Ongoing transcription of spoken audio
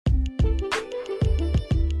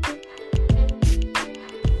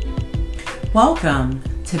Welcome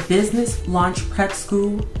to Business Launch Prep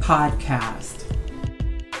School podcast.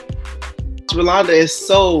 Rolanda is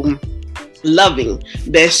so loving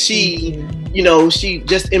that she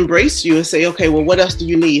just embraced you and say, okay, well, what else do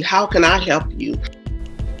you need? How can I help you?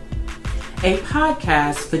 A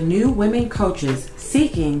podcast for new women coaches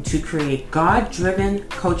seeking to create God-driven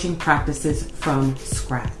coaching practices from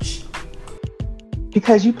scratch.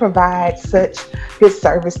 Because you provide such good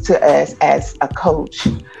service to us as a coach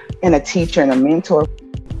and a teacher and a mentor.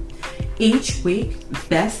 Each week,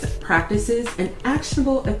 best practices and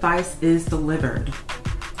actionable advice is delivered.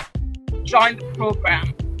 Join the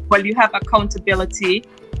program where you have accountability.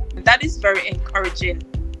 That is very encouraging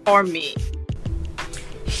for me.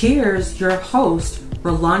 Here's your host,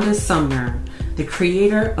 Rolanda Sumner, the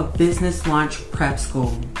creator of Business Launch Prep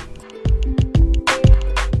School.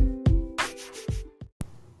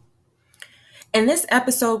 In this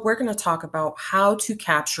episode, we're going to talk about how to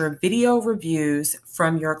capture video reviews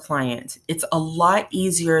from your client. It's a lot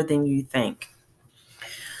easier than you think.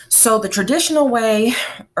 So the traditional way,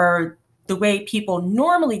 or the way people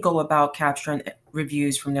normally go about capturing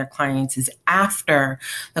reviews from their clients, is after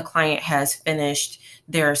the client has finished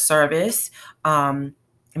their service.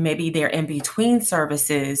 Maybe they're in between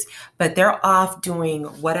services, but they're off doing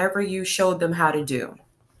whatever you showed them how to do.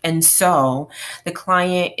 And so the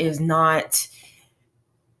client is not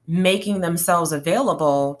making themselves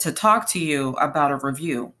available to talk to you about a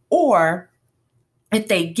review. Or if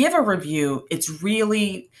they give a review, it's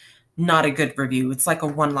really not a good review. It's like a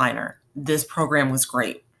one-liner. This program was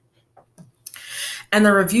great. And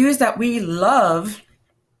the reviews that we love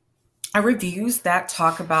are reviews that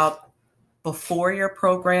talk about before your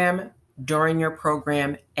program, during your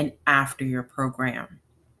program, and after your program.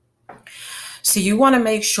 So you want to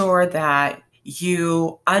make sure that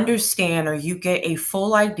you understand or you get a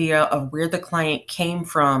full idea of where the client came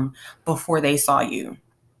from before they saw you.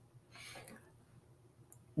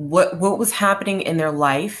 What was happening in their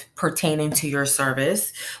life pertaining to your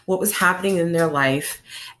service? What was happening in their life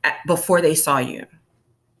before they saw you?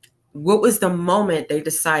 What was the moment they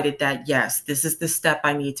decided that, yes, this is the step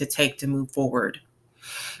I need to take to move forward?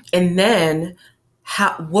 And then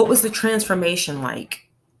what was the transformation like?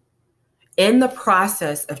 In the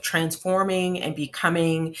process of transforming and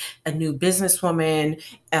becoming a new businesswoman,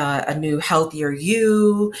 a new healthier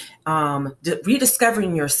you,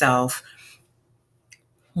 rediscovering yourself,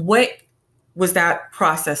 what was that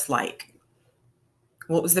process like?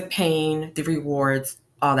 What was the pain, the rewards,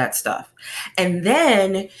 all that stuff? And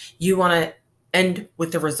then you want to end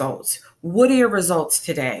with the results. What are your results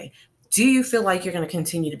today? Do you feel like you're going to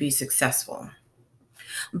continue to be successful?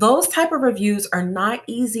 Those type of reviews are not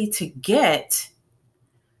easy to get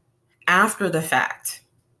after the fact,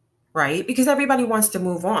 right? Because everybody wants to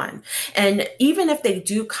move on. And even if they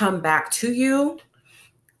do come back to you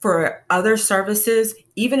for other services,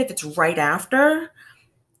 even if it's right after,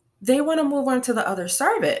 they want to move on to the other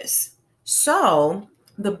service. So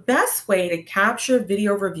the best way to capture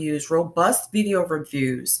video reviews, robust video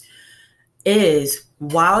reviews, is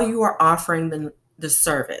while you are offering the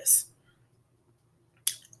service,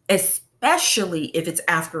 especially if it's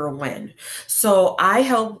after a win. So I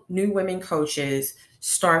help new women coaches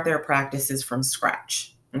start their practices from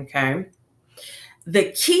scratch, okay?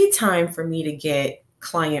 The key time for me to get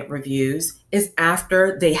client reviews is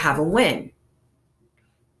after they have a win.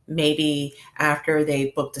 Maybe after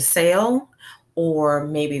they booked a sale, or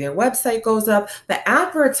maybe their website goes up. But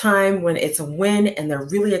after a time when it's a win and they're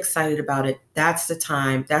really excited about it, that's the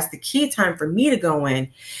time, that's the key time for me to go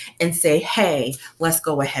in and say, hey, let's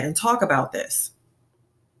go ahead and talk about this.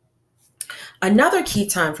 Another key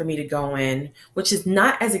time for me to go in, which is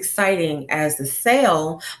not as exciting as the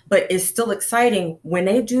sale, but is still exciting when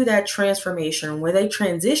they do that transformation, where they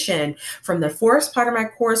transition from the first part of my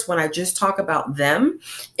course when I just talk about them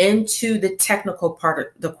into the technical part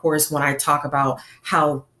of the course when I talk about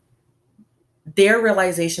how their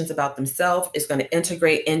realizations about themselves is going to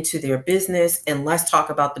integrate into their business. And let's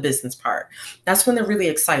talk about the business part. That's when they're really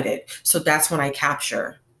excited. So that's when I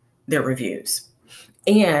capture their reviews.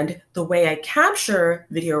 And the way I capture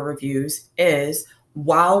video reviews is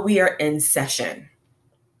while we are in session.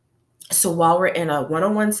 So while we're in a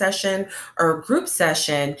one-on-one session or a group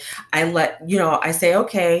session, I say,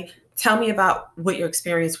 okay, tell me about what your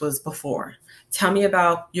experience was before. Tell me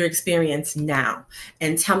about your experience now,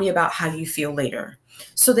 and tell me about how you feel later.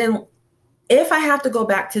 So then if I have to go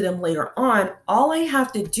back to them later on, all I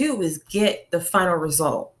have to do is get the final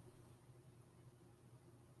result.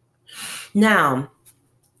 Now,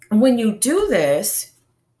 when you do this,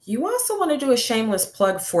 you also want to do a shameless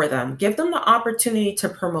plug for them. Give them the opportunity to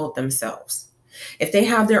promote themselves. If they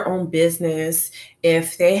have their own business,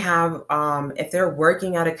 if they have, if they're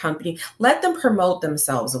working at a company, let them promote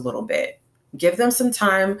themselves a little bit. Give them some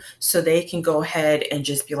time so they can go ahead and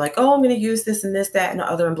just be like, oh, I'm going to use this and this, that, and the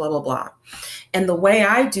other, and blah, blah, blah. And the way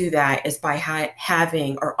I do that is by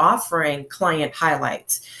having or offering client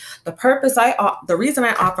highlights. The reason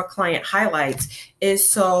I offer client highlights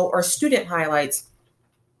or student highlights,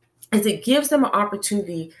 is it gives them an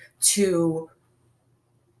opportunity to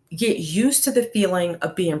get used to the feeling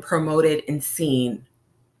of being promoted and seen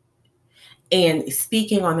and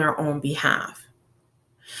speaking on their own behalf.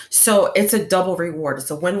 So it's a double reward.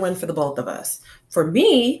 It's a win-win for the both of us. For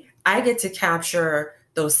me, I get to capture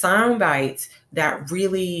those sound bites that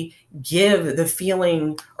really give the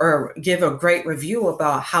feeling or give a great review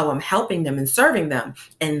about how I'm helping them and serving them.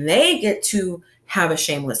 And they get to have a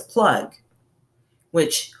shameless plug,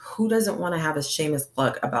 which who doesn't want to have a shameless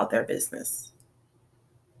plug about their business?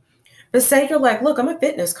 But say you're like, look, I'm a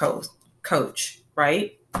fitness coach,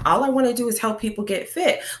 right? All I want to do is help people get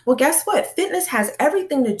fit. Well, guess what? Fitness has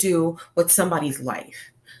everything to do with somebody's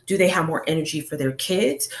life. Do they have more energy for their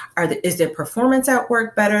kids? Is their performance at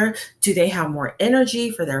work better? Do they have more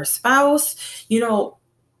energy for their spouse?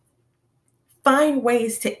 Find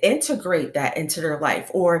ways to integrate that into their life,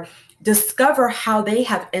 or discover how they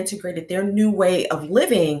have integrated their new way of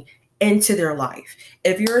living into their life.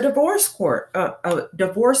 If you're a divorce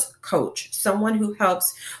coach, someone who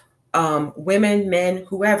helps women, men,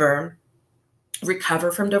 whoever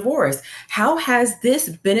recover from divorce, how has this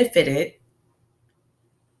benefited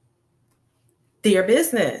their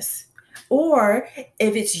business? Or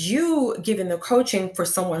if it's you giving the coaching for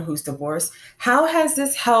someone who's divorced, how has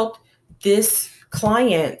this helped this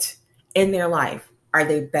client in their life? Are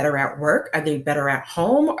they better at work? Are they better at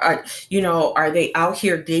home? Are they out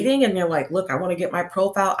here dating and they're like, look, I want to get my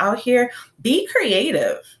profile out here? Be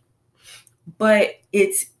creative. But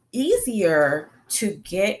it's easier to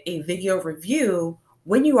get a video review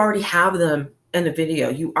when you already have them in the video.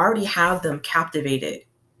 You already have them captivated.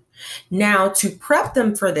 Now, to prep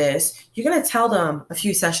them for this, you're going to tell them a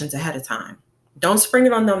few sessions ahead of time. Don't spring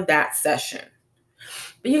it on them that session.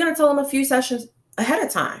 But you're going to tell them a few sessions ahead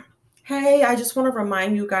of time. Hey, I just want to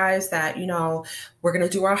remind you guys that, we're going to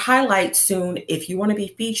do our highlight soon. If you want to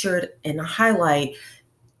be featured in the highlight,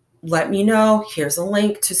 let me know. Here's a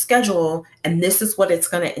link to schedule, and this is what it's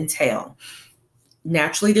going to entail.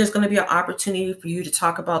 Naturally, there's going to be an opportunity for you to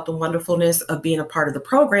talk about the wonderfulness of being a part of the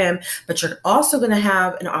program, but you're also going to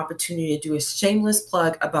have an opportunity to do a shameless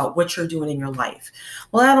plug about what you're doing in your life.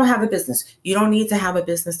 Well, I don't have a business. You don't need to have a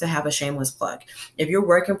business to have a shameless plug. If you're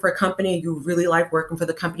working for a company, you really like working for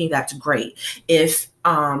the company, that's great. If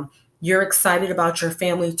you're excited about your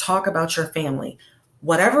family, talk about your family.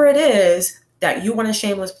 Whatever it is that you want to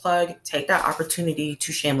shameless plug, take that opportunity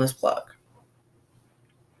to shameless plug.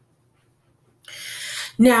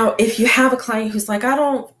 Now, if you have a client who's like, I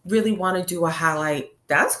don't really want to do a highlight,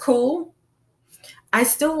 that's cool. I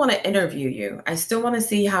still want to interview you. I still want to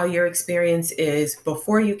see how your experience is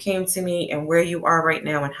before you came to me and where you are right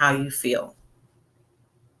now and how you feel.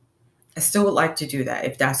 I still would like to do that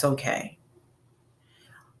if that's okay.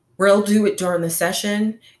 We'll do it during the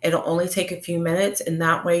session. It'll only take a few minutes, and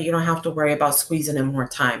that way you don't have to worry about squeezing in more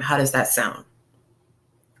time. How does that sound?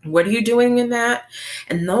 What are you doing in that?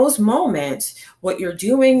 In those moments, what you're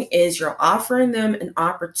doing is you're offering them an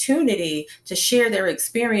opportunity to share their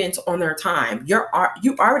experience on their time. You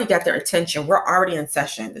already got their attention. We're already in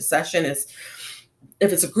session. The session is,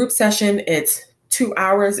 if it's a group session, it's 2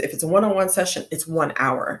 hours. If it's a one-on-one session, it's 1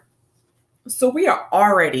 hour. So I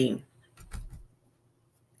already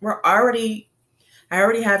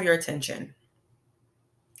have your attention.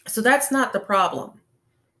 So that's not the problem.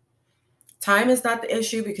 Time is not the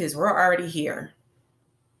issue because we're already here.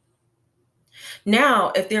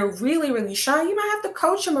 Now, if they're really, really shy, you might have to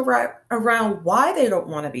coach them around why they don't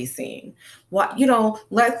want to be seen.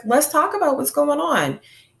 Let's talk about what's going on.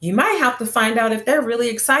 You might have to find out if they're really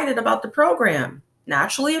excited about the program.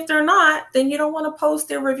 Naturally, if they're not, then you don't want to post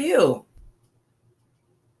their review.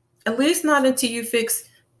 At least not until you fix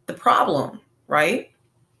the problem, right?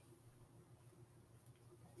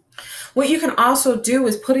 What you can also do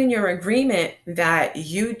is put in your agreement that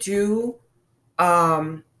you do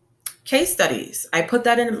case studies. I put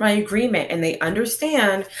that in my agreement, and they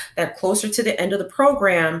understand that closer to the end of the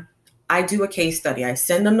program, I do a case study. I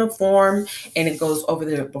send them the form, and it goes over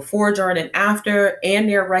the before, during, and after, and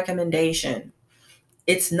their recommendation.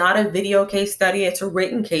 It's not a video case study. It's a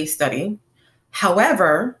written case study.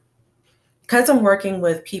 However, because I'm working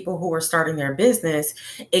with people who are starting their business,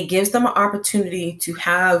 it gives them an opportunity to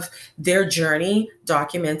have their journey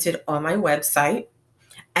documented on my website.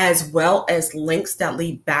 as well as links that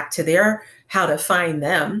lead back to their how to find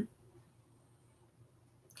them.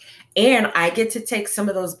 And I get to take some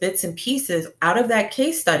of those bits and pieces out of that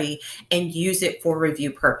case study and use it for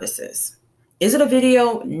review purposes. Is it a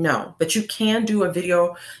video? No, but you can do a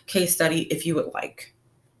video case study if you would like.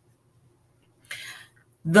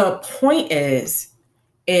 The point is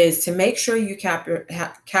to make sure you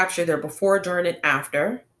capture their before, during, and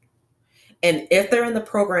after. And if they're in the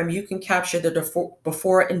program, you can capture the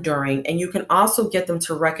before and during, and you can also get them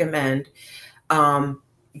to recommend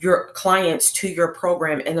your clients to your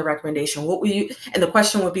program in the recommendation. What would you, and the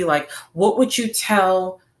question would be like, what would you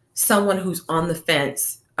tell someone who's on the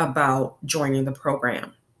fence about joining the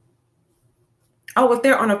program? Oh, if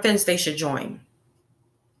they're on a fence, they should join.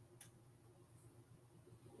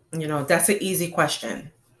 You know, that's an easy question.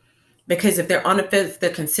 Because if they're on the fence, they're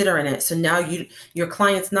considering it. So now your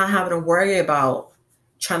client's not having to worry about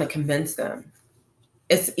trying to convince them.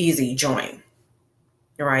 It's easy, join.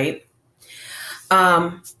 Right?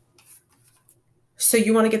 So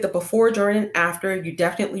you want to get the before, during, and after. You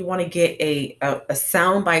definitely want to get a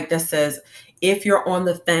sound bite that says, if you're on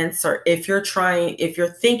the fence, or if you're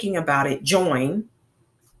thinking about it, join.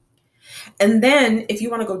 And then if you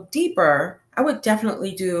want to go deeper, I would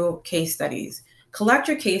definitely do case studies. Collect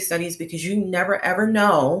your case studies, because you never ever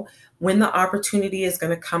know when the opportunity is going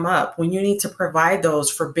to come up, when you need to provide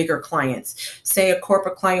those for bigger clients. Say a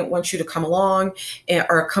corporate client wants you to come along,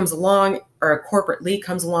 or a corporate lead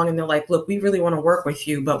comes along and they're like, look, we really want to work with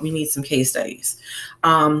you, but we need some case studies.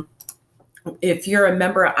 If you're a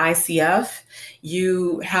member of ICF,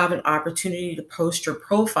 you have an opportunity to post your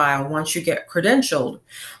profile once you get credentialed.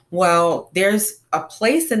 Well, there's a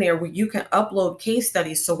place in there where you can upload case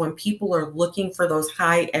studies. So when people are looking for those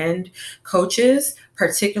high-end coaches,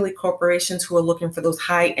 particularly corporations who are looking for those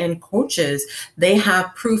high-end coaches, they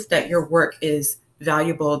have proof that your work is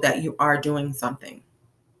valuable, that you are doing something.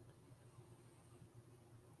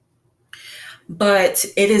 But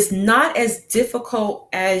it is not as difficult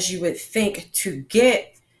as you would think to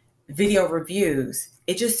get video reviews.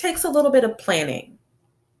 It just takes a little bit of planning.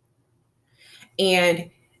 And,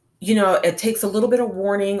 you know, it takes a little bit of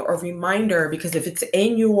warning or reminder, because if it's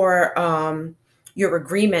in your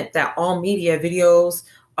agreement that all media, videos,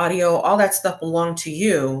 audio, all that stuff belong to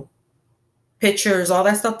you, pictures, all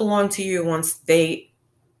that stuff belong to you once they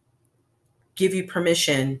give you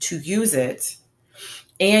permission to use it.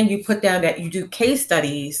 And you put down that you do case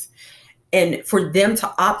studies, and for them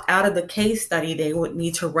to opt out of the case study, they would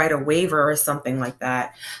need to write a waiver or something like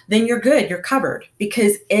that. Then you're good. You're covered,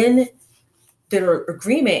 because in the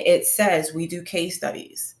agreement, it says we do case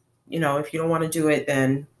studies. You know, if you don't want to do it,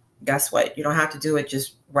 then guess what? You don't have to do it.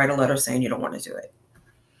 Just write a letter saying you don't want to do it.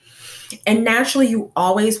 And naturally, you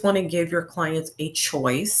always want to give your clients a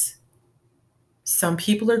choice. Some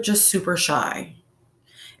people are just super shy.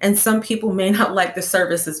 And some people may not like the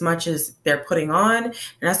service as much as they're putting on. And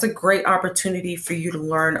that's a great opportunity for you to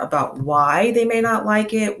learn about why they may not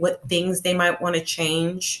like it, what things they might want to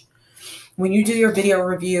change. When you do your video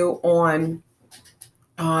review in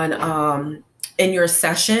your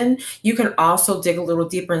session, you can also dig a little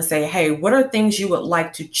deeper and say, hey, what are things you would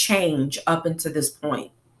like to change up until this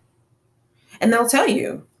point? And they'll tell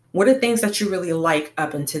you, what are things that you really like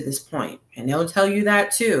up until this point? And they'll tell you that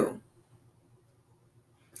too.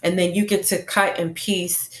 And then you get to cut and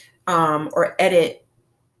piece or edit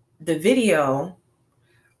the video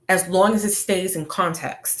as long as it stays in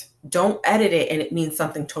context. Don't edit it and it means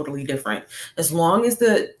something totally different. As long as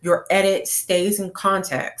your edit stays in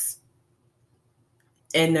context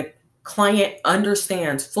and the client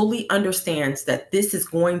fully understands that this is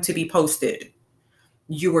going to be posted,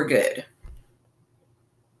 you are good.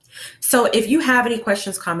 So if you have any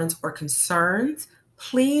questions, comments, or concerns,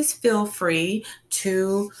 please feel free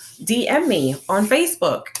to DM me on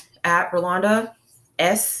Facebook at Rolanda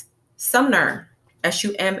S. Sumner,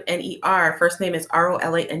 Sumner. First name is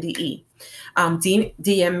Rolande.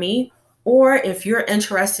 DM me. Or if you're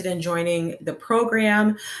interested in joining the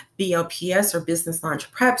program, BLPS or Business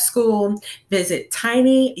Launch Prep School, visit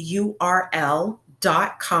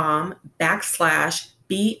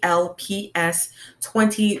tinyurl.com/BLPS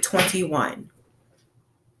 2021.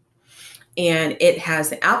 And it has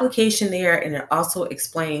the application there, and it also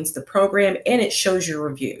explains the program, and it shows your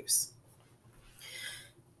reviews.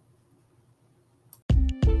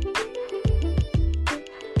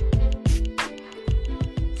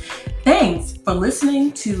 Thanks for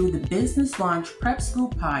listening to the Business Launch Prep School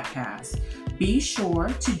podcast. Be sure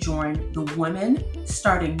to join the Women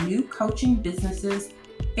Starting New Coaching Businesses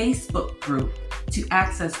Facebook group to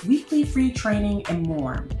access weekly free training and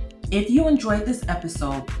more. If you enjoyed this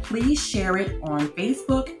episode, please share it on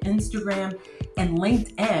Facebook, Instagram, and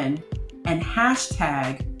LinkedIn and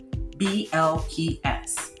hashtag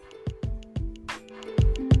BLPS.